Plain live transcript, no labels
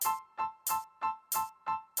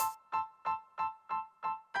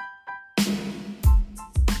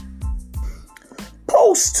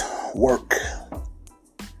post-work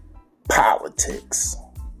politics.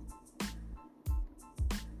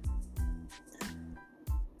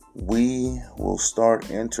 We will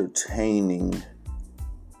start entertaining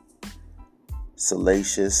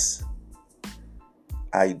salacious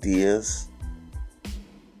ideas,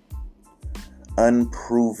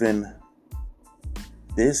 unproven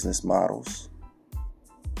business models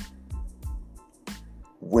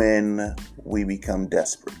when we become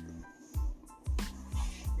desperate.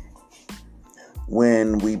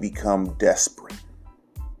 When we become desperate.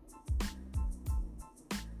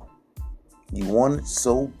 You want it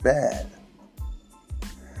so bad.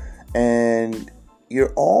 And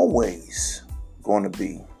you're always going to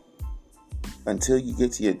be, until you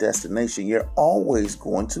get to your destination, you're always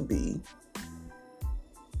going to be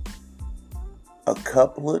a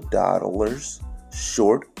couple of dollars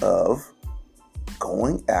short of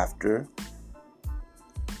going after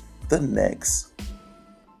the next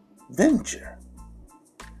venture.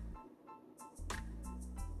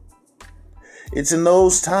 It's in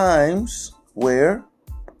those times where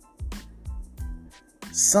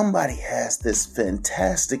somebody has this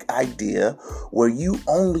fantastic idea where you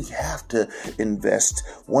only have to invest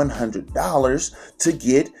 $100 to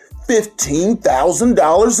get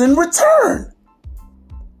 $15,000 in return.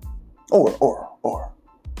 Or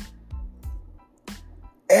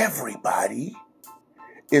everybody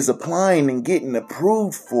is applying and getting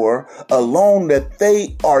approved for a loan that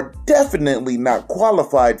they are definitely not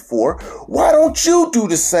qualified for. Why don't you do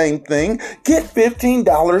the same thing? Get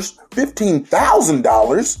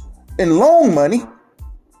 $15,000 in loan money,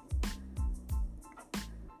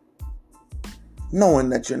 knowing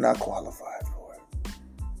that you're not qualified for it.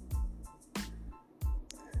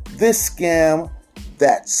 This scam,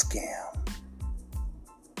 that scam.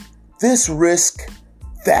 This risk,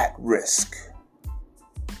 that risk.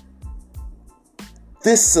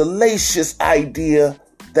 This salacious idea,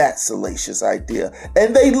 that salacious idea.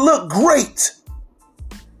 And they look great.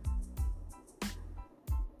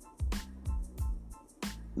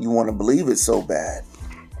 You want to believe it so bad.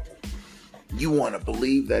 You want to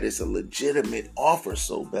believe that it's a legitimate offer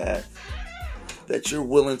so bad that you're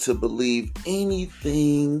willing to believe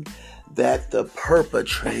anything that the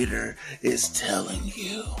perpetrator is telling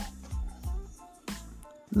you.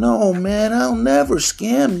 No, man, I'll never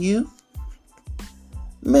scam you.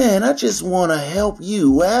 Man, I just want to help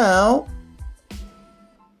you out.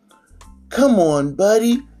 Come on,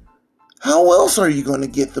 buddy. How else are you going to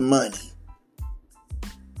get the money?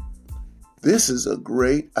 This is a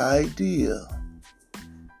great idea.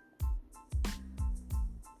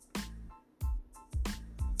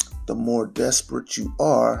 The more desperate you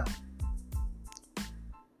are,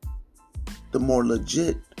 the more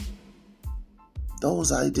legit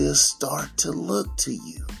those ideas start to look to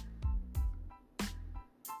you.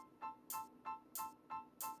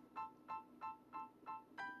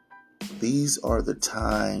 These are the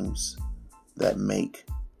times that make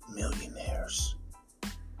millionaires.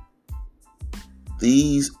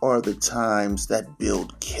 These are the times that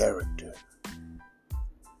build character.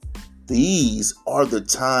 These are the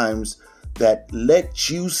times that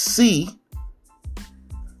let you see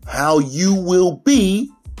how you will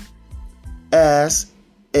be as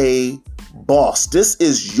a boss. This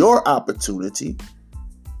is your opportunity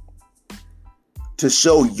to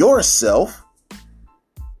show yourself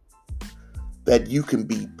that you can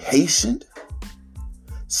be patient,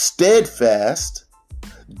 steadfast,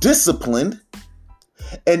 disciplined,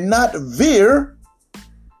 and not veer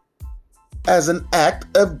as an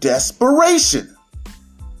act of desperation.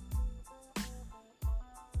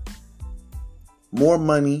 More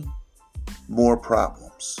money, more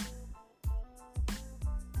problems.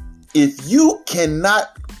 If you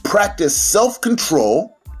cannot practice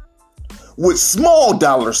self-control with small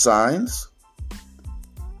dollar signs,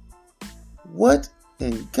 what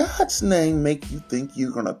in God's name make you think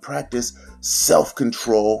you're going to practice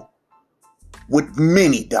self-control with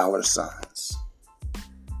many dollar signs?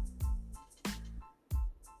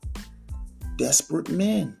 Desperate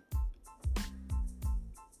men.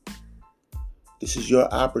 This is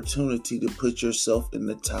your opportunity to put yourself in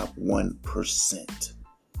the top 1%.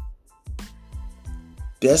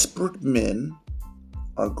 Desperate men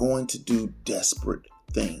are going to do desperate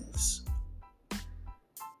things.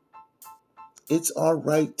 It's all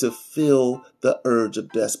right to feel the urge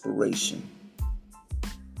of desperation.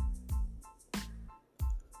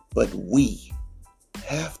 But we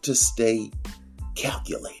have to stay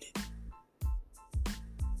calculated.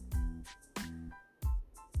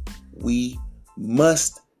 We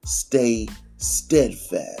must stay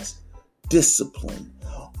steadfast, disciplined,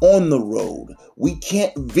 on the road. We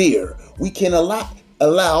can't veer. We can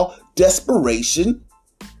allow desperation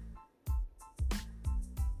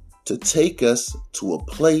to take us to a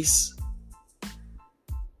place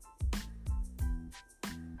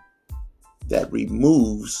that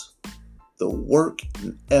removes the work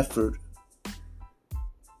and effort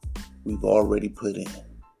we've already put in.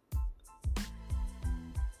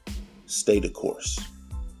 Stay the course.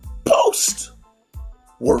 Post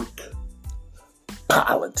work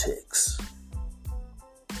politics.